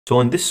So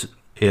in this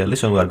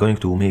lesson, we are going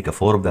to make a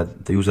form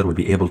that the user will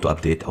be able to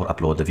update or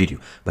upload the video.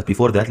 But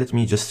before that, let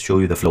me just show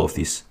you the flow of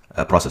this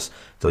process.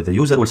 So the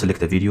user will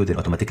select a video, then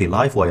automatically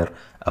Livewire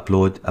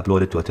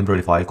upload it to a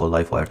temporary file called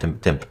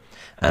Livewire temp.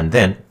 And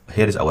then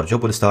here is our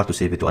job. We'll start to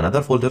save it to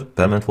another folder,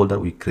 permanent folder.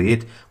 We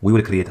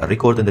will create a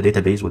record in the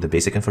database with the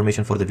basic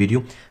information for the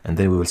video, and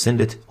then we will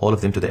send it, all of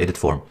them, to the edit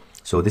form.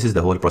 So this is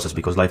the whole process,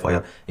 because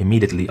Livewire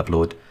immediately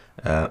upload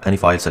any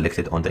file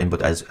selected on the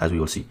input as we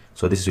will see.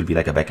 So this will be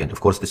like a backend. Of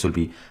course, this will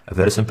be a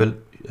very simple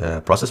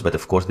process, but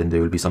of course then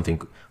there will be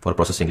something for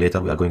processing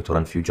later. We are going to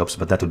run a few jobs,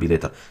 but that will be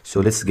later.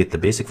 So let's get the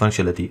basic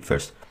functionality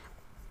first.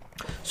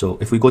 So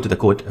if we go to the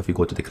code, if we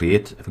go to the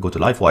create, if we go to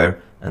Livewire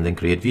and then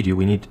create video,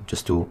 we need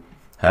just to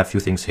have a few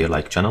things here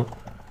like channel.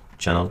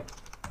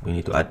 We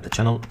need to add the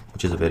channel,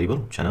 which is a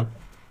variable channel.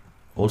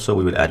 Also,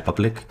 we will add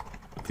public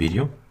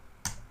video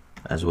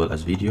as well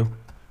as video,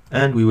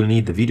 and we will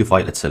need the video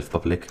file itself,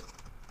 public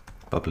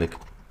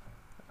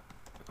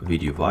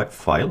video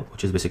file,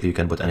 which is basically you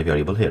can put any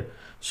variable here.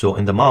 So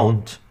in the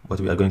mount,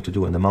 what we are going to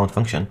do in the mount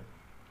function,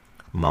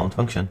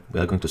 we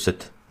are going to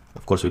set,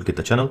 of course, we'll get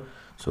the channel.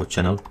 So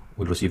channel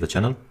will receive the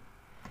channel,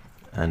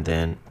 and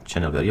then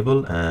channel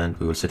variable, and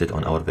we will set it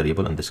on our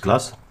variable in this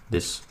class,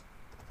 this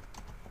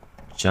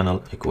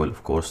channel equal,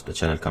 of course, the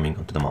channel coming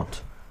onto the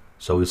mount.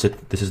 So we'll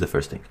set, this is the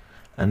first thing,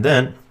 and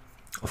then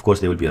of course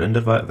there will be a render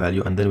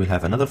value, and then we'll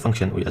have another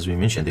function, as we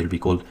mentioned, it will be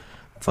called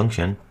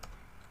function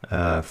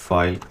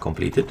file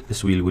completed.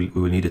 This we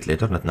will need it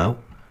later, not now.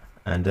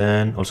 And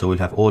then also we'll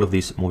have all of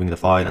these moving the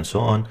file and so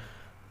on.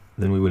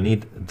 Then we will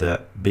need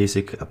the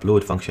basic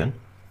upload function.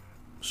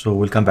 So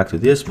we'll come back to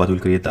this, but we'll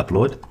create the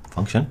upload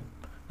function,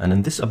 and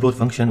in this upload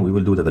function we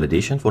will do the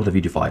validation for the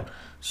video file.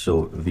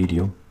 So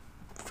video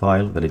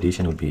file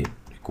validation will be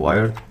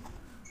required,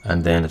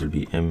 and then it will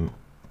be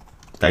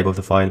type of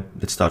the file.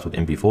 Let's start with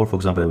MP4, for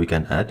example. We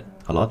can add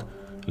a lot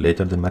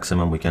later. The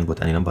maximum we can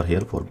put any number here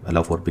for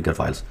allow for bigger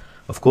files.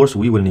 Of course,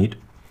 we will need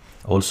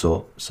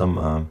also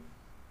some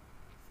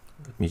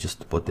let me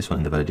just put this one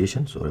in the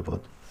validation. Sorry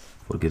about,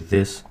 forget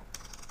this.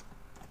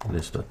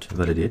 Let's dot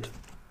validate,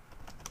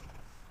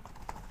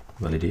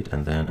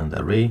 and then in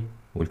the array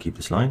we'll keep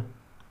this line,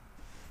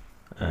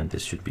 and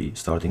this should be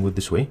starting with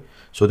this way.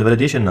 So the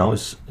validation now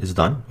is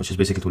done, which is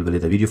basically it will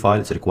validate the video file.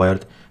 It's a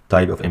required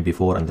type of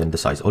MP4, and then the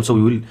size. Also,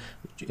 we will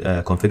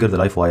configure the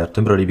Livewire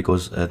temporary,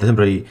 because the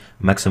temporary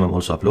maximum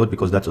also upload,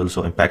 because that's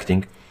also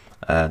impacting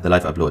the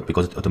live upload,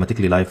 because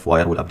automatically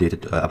Livewire will update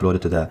it, upload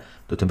it to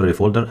the temporary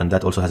folder, and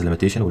that also has a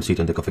limitation. We'll see it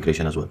in the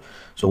configuration as well.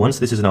 So once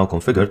this is now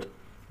configured,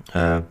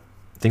 I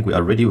think we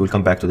are ready. We'll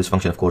come back to this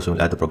function, of course, and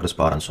we'll add the progress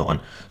bar and so on.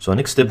 So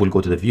next step, we'll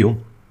go to the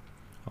view,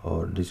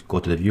 or just go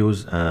to the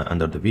views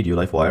under the video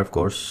Livewire, of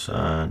course,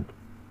 and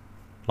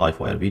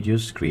Livewire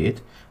videos,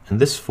 create. In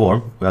this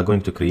form, we are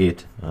going to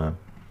create,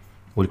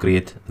 we'll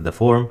create the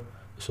form.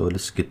 So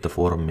let's get the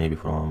form maybe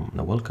from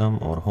the welcome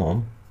or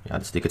home. Yeah,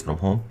 let's take it from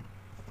home.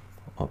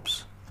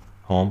 Oops,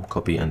 home,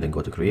 copy, and then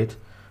go to create,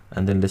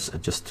 and then let's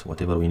adjust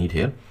whatever we need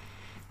here.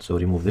 So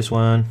remove this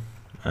one,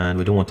 and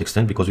we don't want to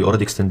extend because we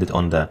already extended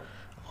on the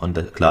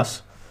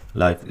class.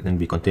 Live, then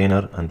be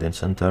container, and then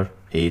center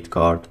 8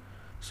 card.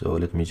 So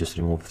let me just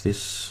remove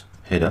this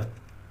header,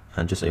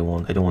 and just I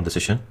don't want the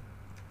session.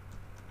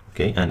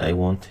 Okay, and I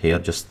want here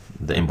just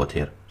the input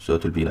here. So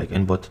it will be like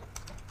input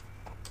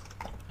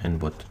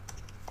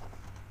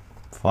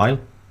file,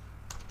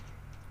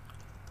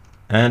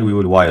 and we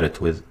will wire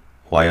it with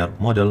wire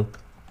model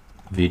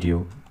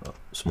video,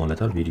 small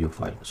letter video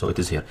file. So it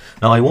is here.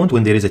 Now I want,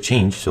 when there is a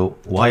change, so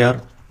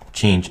wire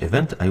change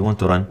event, I want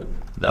to run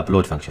the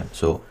upload function.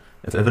 So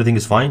if everything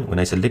is fine, when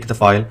I select the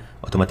file,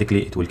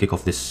 automatically it will kick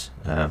off this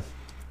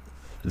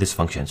this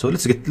function. So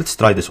let's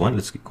try this one.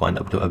 Let's go and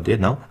update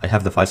now. I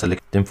have the file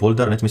select temp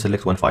folder. Let me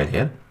select one file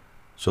here.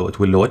 So it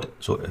will load.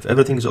 So if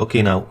everything is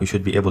okay now, we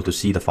should be able to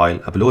see the file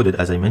uploaded.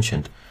 As I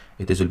mentioned,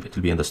 it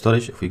will be in the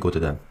storage. If we go to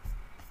the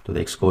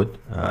Xcode,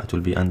 it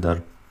will be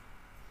under.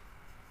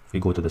 If we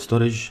go to the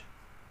storage,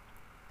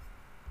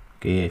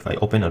 okay, if I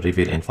open and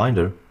reveal in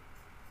Finder,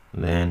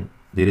 then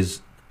there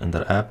is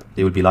under app,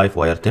 there will be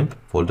Livewire temp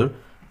folder,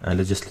 and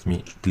let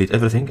me delete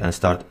everything and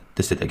start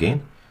test it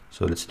again.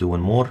 So let's do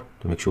one more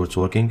to make sure it's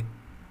working,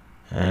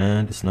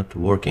 and it's not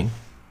working.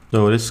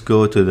 So let's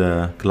go to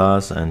the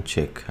class and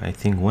check. I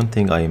think one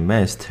thing I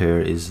missed here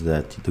is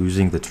that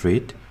using the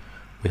trait,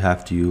 we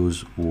have to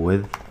use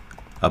with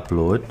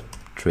upload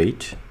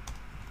trait.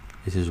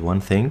 This is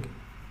one thing.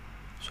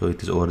 So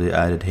it is already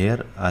added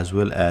here, as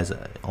well as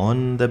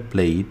on the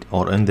blade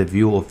or in the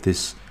view of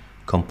this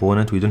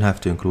component. We don't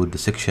have to include the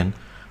section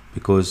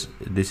because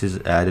this is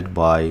added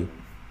by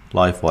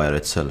Livewire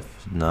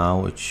itself.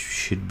 Now it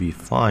should be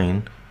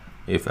fine.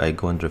 If I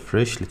go and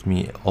refresh, let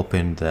me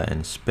open the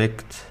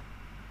inspector,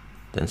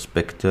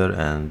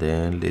 and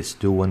then let's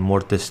do one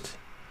more test.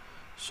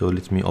 So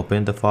let me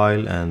open the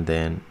file and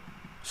then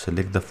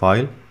select the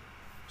file.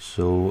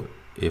 So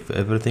if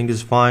everything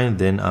is fine,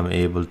 then I'm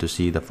able to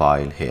see the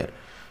file here.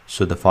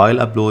 So the file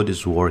upload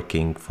is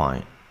working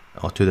fine,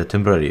 or to the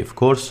temporary, of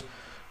course.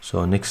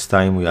 So next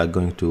time we are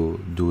going to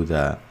do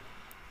the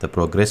the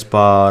progress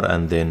bar,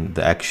 and then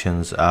the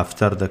actions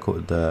after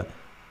the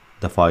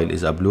file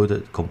is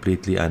uploaded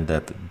completely and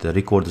the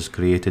record is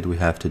created. We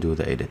have to do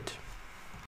the edit.